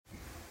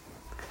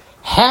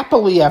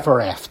Happily ever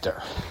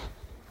after.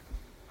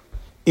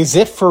 Is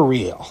it for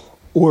real?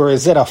 Or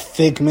is it a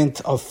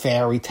figment of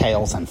fairy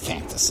tales and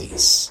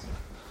fantasies?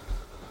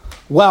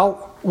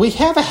 Well, we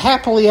have a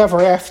happily ever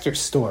after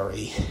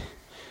story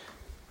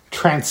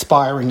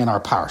transpiring in our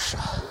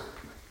parsha.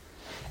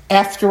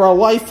 After a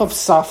life of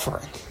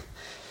suffering,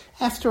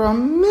 after a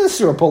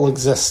miserable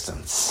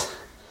existence,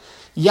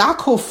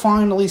 Yaakov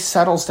finally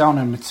settles down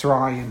in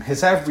Mitzrayim.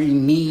 His every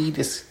need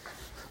is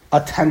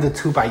attended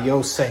to by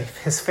Yosef.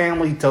 His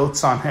family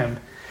dotes on him.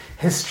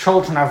 His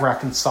children have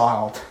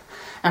reconciled.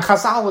 And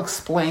Chazal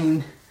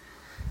explained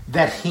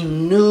that he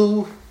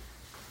knew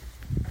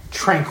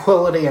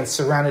tranquility and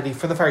serenity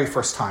for the very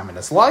first time in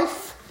his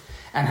life.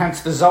 And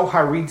hence the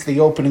Zohar reads the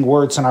opening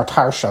words in our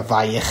parsha,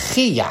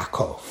 Vayechi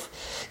Yaakov.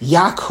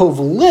 Yaakov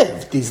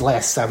lived these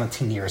last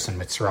 17 years in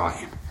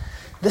Mitzrayim.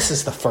 This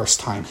is the first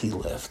time he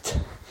lived.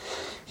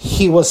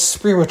 He was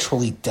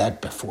spiritually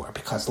dead before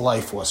because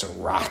life was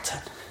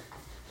rotten.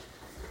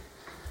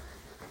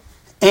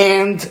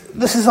 And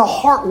this is a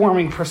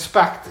heartwarming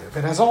perspective.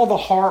 It has all the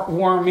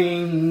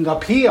heartwarming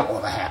appeal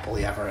of a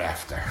happily ever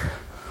after.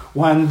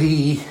 When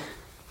the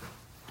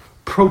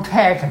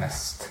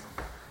protagonist,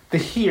 the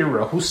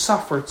hero who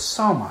suffered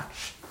so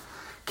much,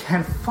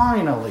 can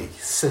finally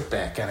sit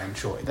back and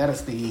enjoy. That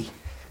is the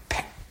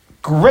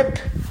grip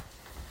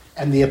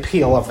and the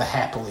appeal of the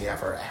happily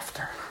ever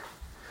after.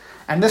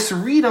 And this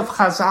read of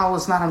Chazal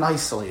is not an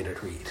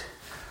isolated read,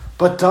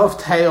 but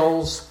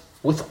dovetails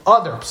with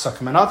other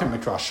psukim and other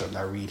midrashim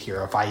that read here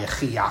of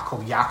Vayechi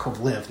Yaakov.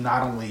 Yaakov lived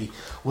not only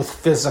with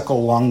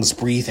physical lungs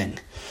breathing,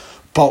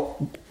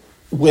 but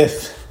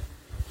with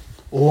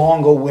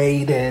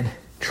long-awaited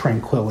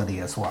tranquility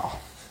as well.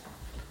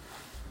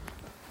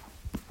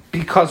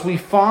 Because we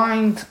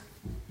find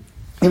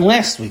in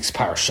last week's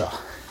parsha,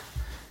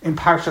 in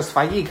Parshas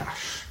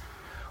Vayigash,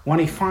 when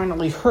he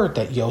finally heard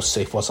that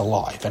Yosef was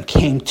alive and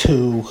came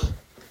to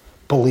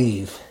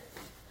believe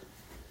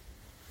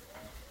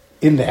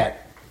in that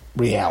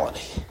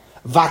reality.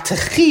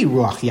 Vatechi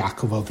ruach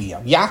Yaakov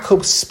aviyam.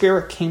 Yaakov's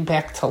spirit came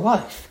back to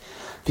life.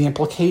 The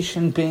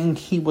implication being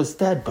he was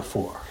dead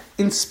before,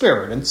 in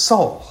spirit and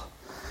soul.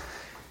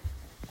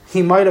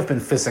 He might have been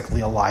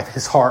physically alive.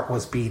 His heart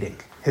was beating.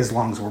 His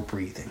lungs were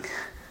breathing.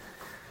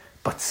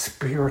 But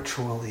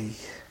spiritually,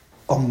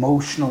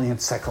 emotionally,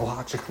 and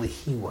psychologically,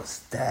 he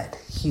was dead.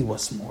 He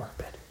was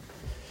morbid.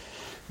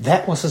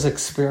 That was his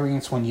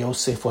experience when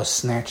Yosef was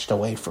snatched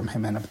away from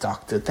him and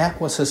abducted. That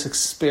was his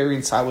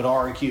experience, I would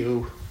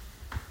argue,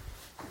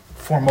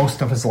 for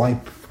most of his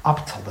life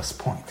up till this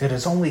point. It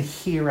is only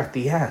here at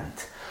the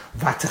end.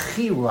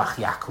 Vatechi ruach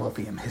Yaakov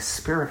aviyam. His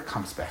spirit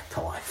comes back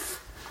to life.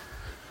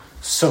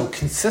 So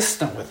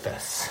consistent with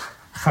this,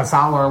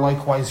 Chazal are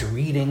likewise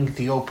reading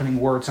the opening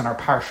words in our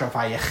parsha,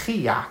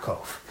 Vayechi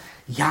Yaakov.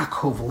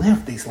 Yaakov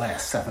lived these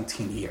last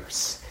 17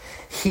 years.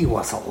 He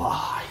was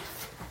alive.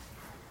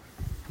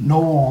 No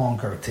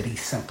longer did he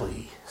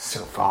simply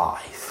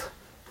survive,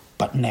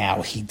 but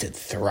now he did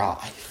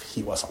thrive.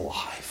 He was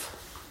alive.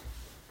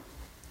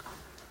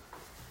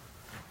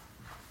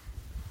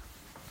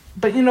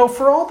 But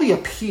for all the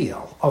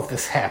appeal of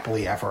this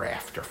happily ever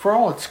after, for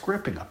all its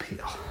gripping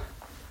appeal,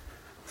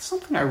 there's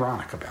something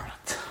ironic about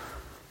it.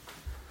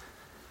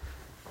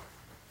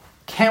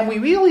 Can we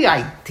really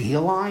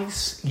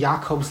idealize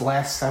Yaakov's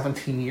last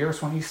 17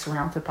 years when he's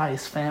surrounded by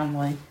his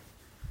family?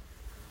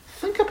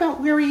 Think about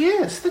where he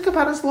is. Think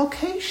about his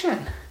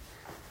location.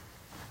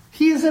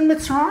 He is in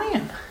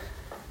Mitzrayim.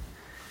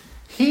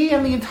 He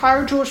and the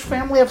entire Jewish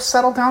family have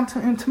settled down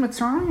into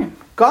Mitzrayim.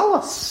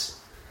 Golus.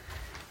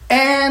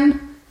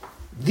 And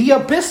the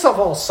abyss of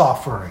all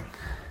suffering.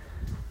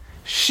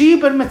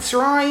 Sheba and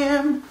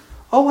Mitzrayim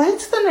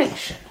awaits the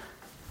nation.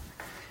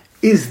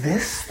 Is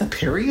this the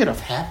period of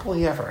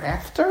happily ever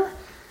after?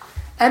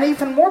 And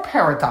even more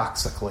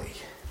paradoxically,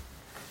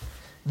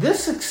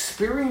 this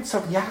experience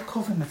of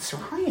Yaakov in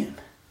Mitzrayim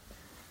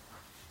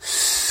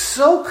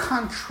so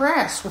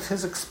contrasts with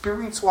his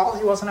experience while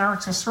he was in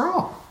Eretz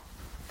Yisrael.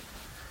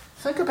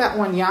 Think about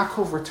when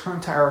Yaakov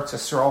returned to Eretz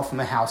Yisrael from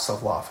the house of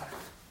Lavan.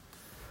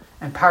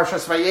 And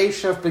Parshas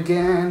Vayeshev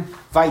began,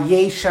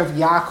 Vayeshev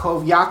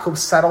Yaakov. Yaakov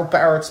settled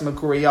Be'eretz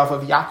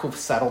Meguriyav. Yaakov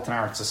settled in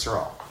Eretz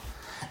Yisrael.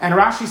 And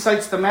Rashi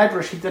cites the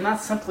Medrash. He did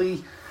not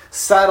simply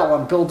settle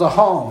and build a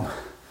home,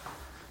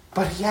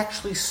 but he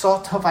actually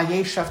sought to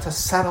Vayeshev to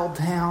settle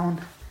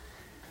down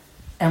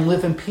and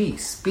live in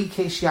peace.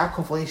 Bikesh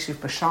Yaakov leishiv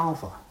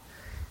b'shalva.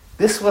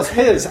 This was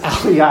his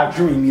Aliyah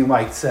dream, you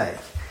might say.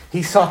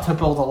 He sought to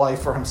build a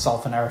life for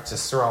himself in Eretz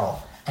Yisrael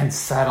and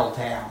settle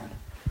down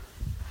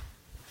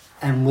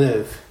and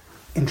live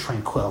in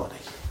tranquility.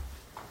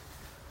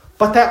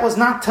 But that was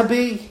not to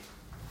be.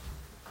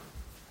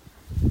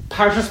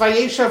 Parshas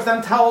Vayeshev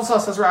then tells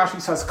us, as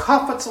Rashi says,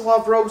 Kafetz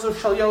alav rozo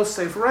shel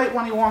Yosef, right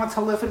when he wanted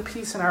to live in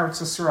peace in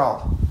Eretz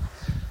Yisrael.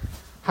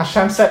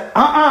 Hashem said,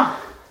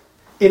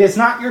 it is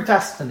not your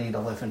destiny to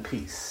live in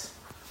peace.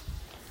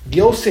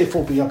 Yosef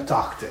will be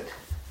abducted.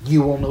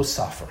 You will know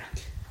suffering.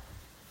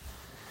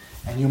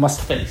 And you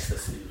must face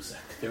this music.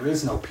 There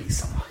is no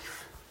peace in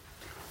life.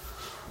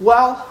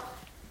 Well,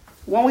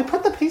 when we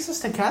put the pieces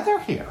together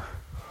here,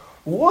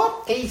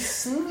 what a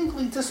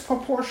seemingly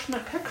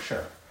disproportionate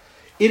picture.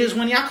 It is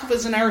when Yaakov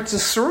is in Eretz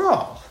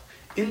Yisrael,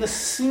 in the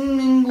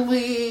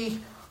seemingly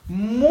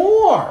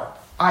more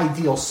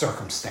ideal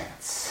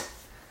circumstance,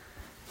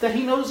 that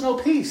he knows no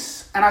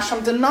peace, and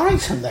Hashem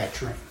denies him that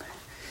dream.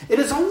 It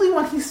is only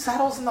when he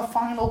settles in the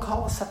final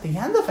Golus at the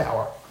end of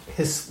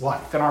his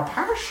life, in our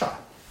parasha,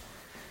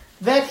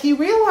 that he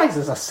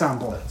realizes a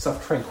semblance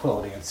of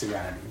tranquility and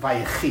serenity.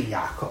 Vayechi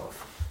Yaakov,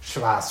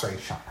 Shvasrei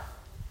Shana.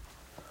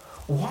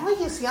 Why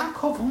is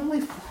Yaakov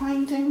only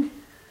finding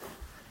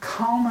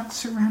calm and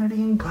serenity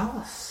in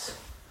Golus?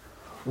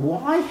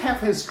 Why have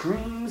his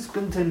dreams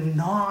been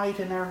denied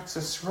in Eretz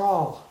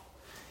Yisrael,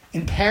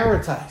 in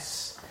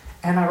paradise,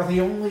 and are they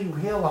only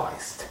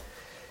realized,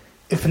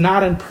 if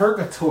not in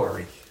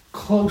purgatory,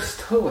 close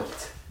to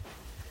it,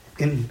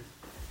 in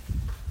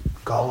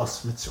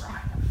Golus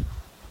Mitzrayim?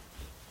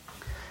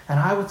 And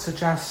I would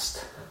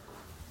suggest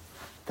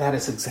that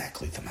is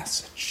exactly the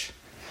message.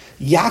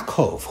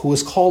 Yaakov, who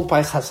is called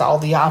by Chazal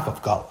the Av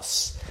of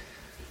Golus,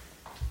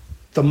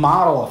 the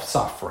model of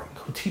suffering,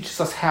 who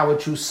teaches us how a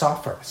Jew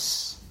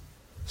suffers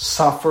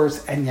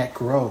and yet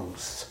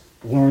grows,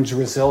 learns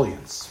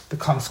resilience,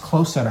 becomes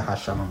closer to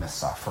Hashem in his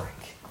suffering.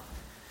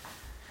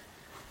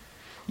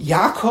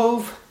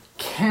 Yaakov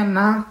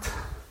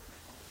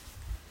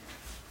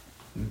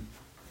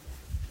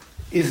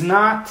is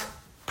not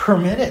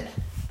permitted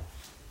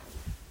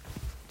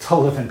to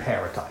live in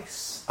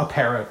paradise, a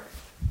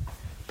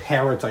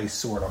paradise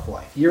sort of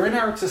life. You're in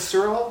Eretz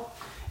Yisrael,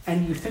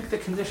 and you think the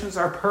conditions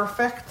are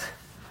perfect?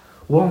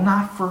 Well,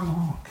 not for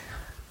long.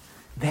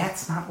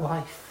 That's not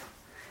life.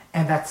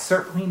 And that's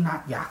certainly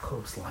not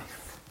Yaakov's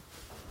life.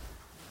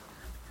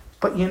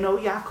 But you know,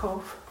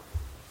 Yaakov,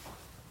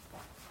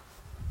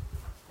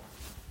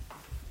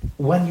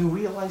 when you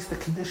realize the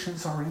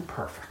conditions are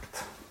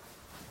imperfect,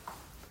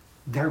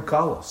 they're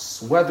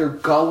Golus, whether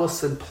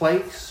Golus in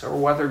place or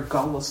whether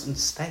Golus in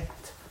state.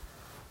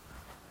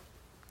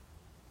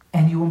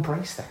 And you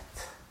embrace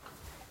that.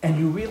 And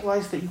you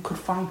realize that you could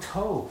find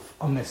Tov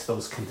amidst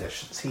those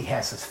conditions. He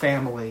has his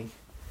family,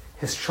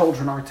 his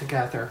children are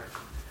together.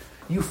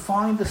 You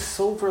find the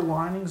silver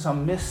linings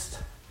amidst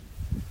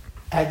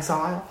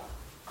exile.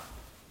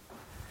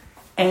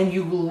 And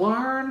you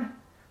learn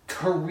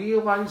to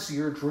realize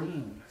your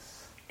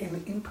dreams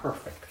in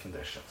imperfect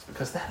conditions,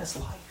 because that is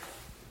life.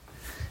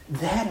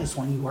 That is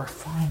when you are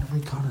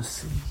finally going to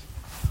see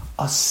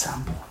a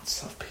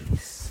semblance of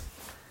peace.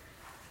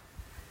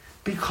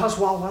 Because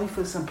while life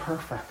is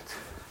imperfect,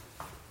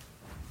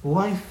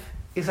 life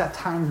is at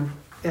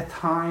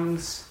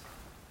times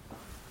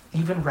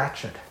even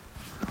wretched.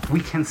 We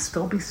can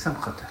still be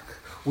simchatik.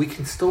 We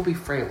can still be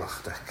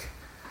freilachtik.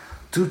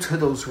 Due to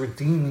those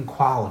redeeming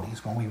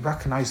qualities, when we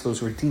recognize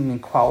those redeeming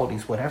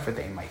qualities, whatever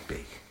they might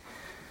be,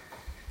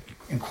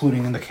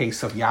 including in the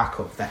case of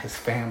Yaakov, that his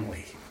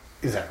family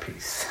is at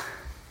peace.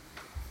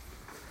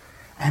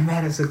 And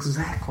that is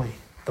exactly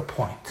the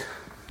point.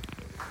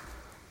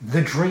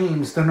 The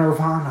dreams, the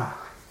nirvana,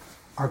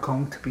 are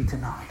going to be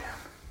denied him.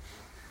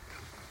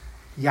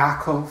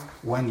 Yaakov,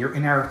 when you're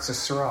in Eretz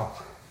Yisrael,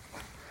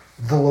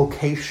 the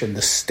location,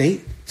 the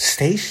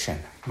station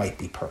might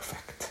be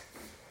perfect,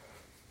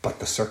 but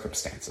the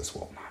circumstances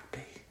will not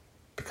be,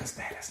 because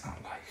that is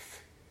not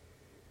life.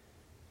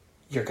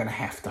 You're going to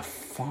have to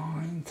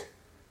find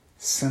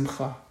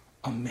simcha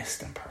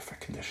amidst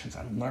imperfect conditions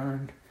and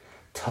learn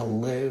to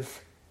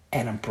live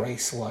and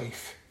embrace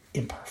life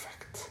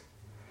imperfect.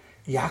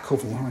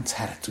 Yaakov learns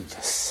how to do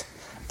this,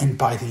 and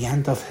by the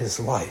end of his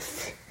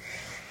life,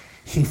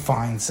 he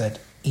finds it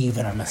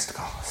even amidst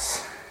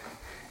Golus.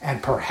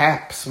 And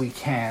perhaps we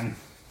can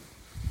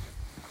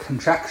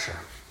conjecture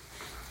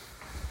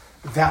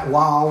that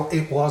while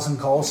it was in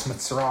Golus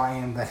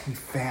Mitzrayim that he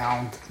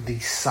found the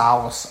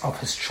solace of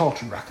his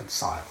children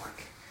reconciling,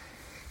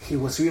 he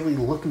was really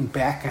looking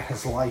back at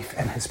his life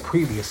and his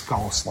previous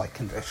Golus-like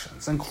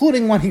conditions,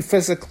 including when he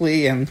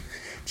physically and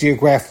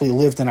geographically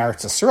lived in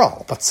Eretz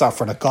Yisrael, but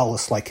suffered a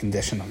Golus-like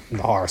condition in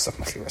the horrors of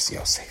Mechiras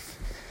Yosef.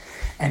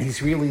 And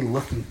he's really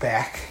looking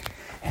back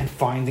and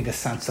finding a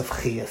sense of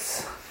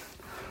chiyus,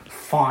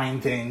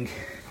 finding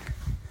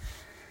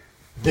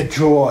the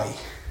joy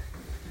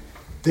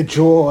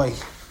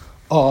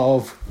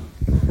of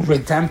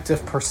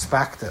redemptive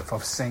perspective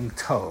of seeing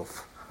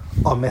Tov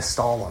amidst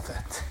all of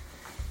it,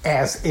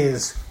 as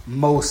is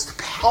most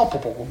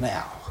palpable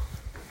now,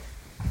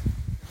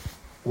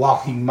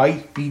 while he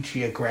might be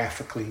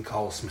geographically in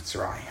Golus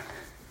Mitzrayim,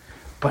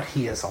 but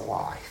he is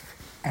alive,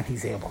 and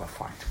he's able to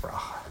find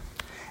bracha.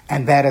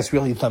 And that is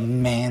really the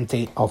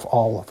mandate of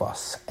all of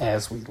us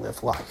as we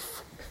live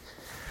life.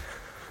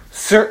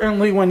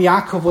 Certainly when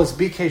Yaakov was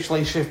Bikesh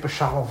Leishiv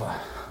B'Shalva,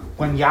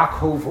 when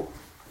Yaakov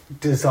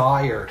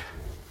desired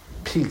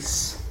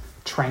peace,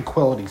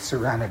 tranquility,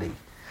 serenity,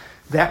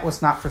 that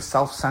was not for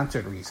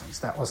self-centered reasons.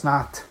 That was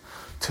not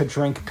to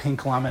drink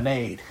pink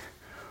lemonade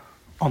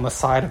on the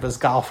side of his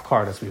golf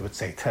cart, as we would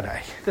say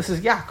today. This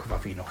is Yaakov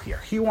Avinu here.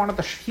 He wanted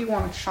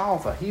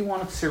shalva. He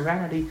wanted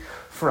serenity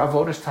for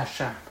Avodas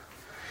Hashem.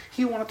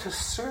 He wanted to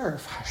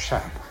serve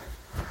Hashem,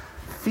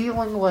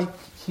 feeling like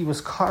he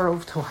was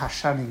karov to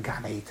Hashem in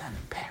Gan Eden,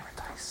 in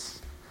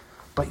paradise.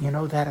 But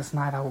that is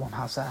not Olam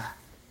Hazeh.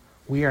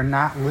 We are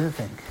not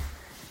living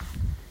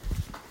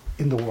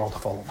in the world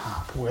of Olam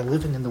Hazeh. We're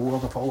living in the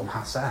world of Olam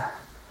Hazeh,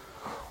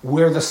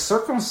 where the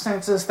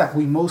circumstances that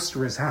we most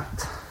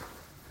resent,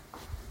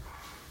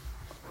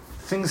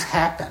 things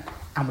happen,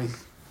 and we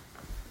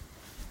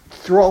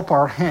throw up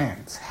our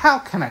hands. How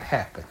can it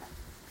happen?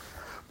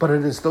 But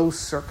it is those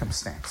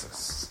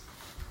circumstances,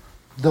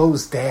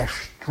 those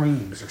dashed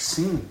dreams or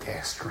seeming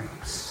dashed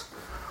dreams,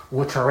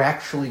 which are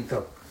actually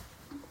the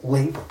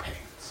labor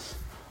pains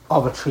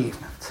of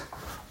achievement,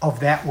 of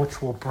that which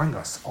will bring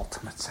us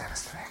ultimate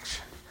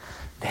satisfaction.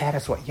 That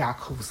is what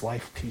Yaakov's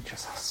life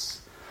teaches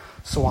us.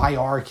 So I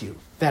argue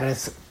that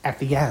is at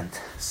the end,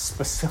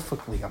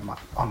 specifically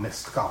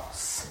amidst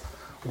Golus,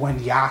 when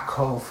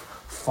Yaakov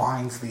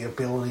finds the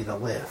ability to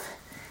live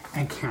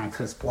and count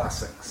his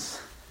blessings,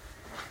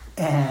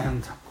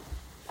 and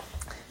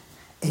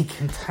a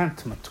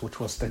contentment which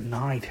was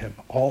denied him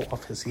all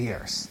of his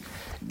years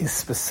is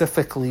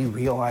specifically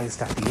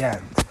realized at the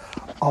end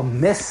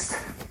amidst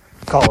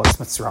Golus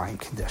Mitzrayim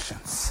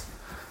conditions,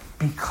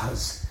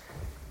 because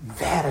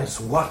that is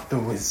what the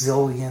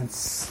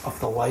resilience of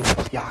the life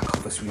of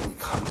Yaakov is really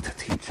coming to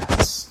teach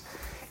us.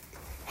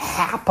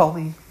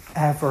 Happily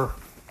ever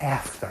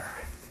after,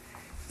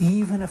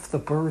 even if the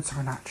birds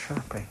are not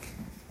chirping,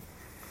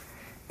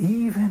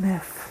 even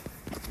if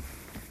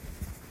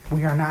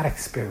we are not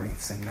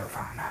experiencing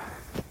nirvana.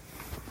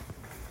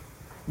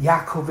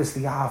 Yaakov is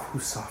the Av who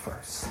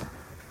suffers.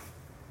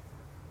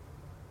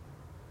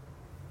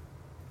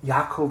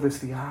 Yaakov is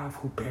the Av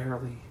who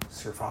barely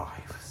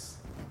survives.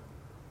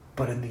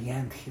 But in the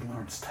end, he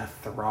learns to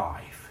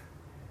thrive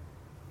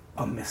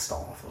amidst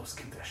all of those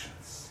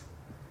conditions.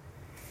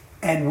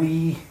 And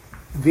we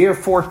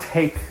therefore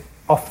take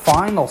a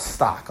final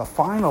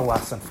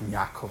lesson from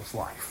Yaakov's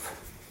life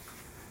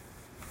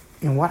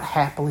in what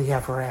happily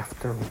ever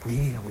after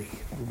really,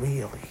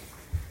 really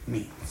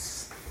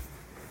means.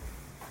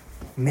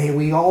 May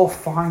we all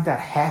find that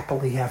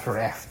happily ever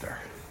after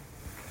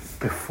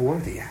before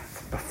the end,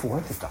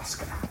 before the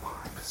dusk in our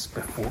lives,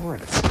 before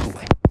it is too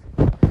late.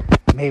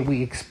 May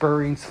we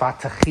experience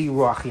Vayechi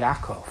Ruach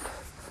Yaakov,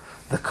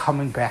 the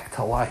coming back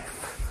to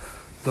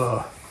life,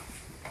 the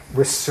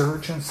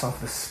resurgence of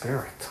the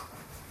Spirit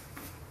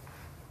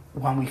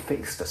when we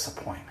face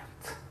disappointment,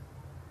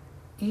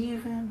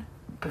 even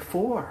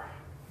before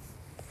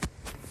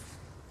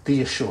the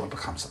Yeshua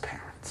becomes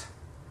apparent.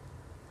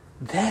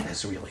 That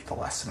is really the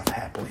lesson of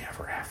happily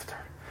ever after.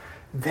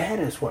 That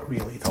is what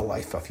really the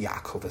life of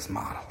Yaakov is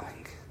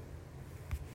modeling.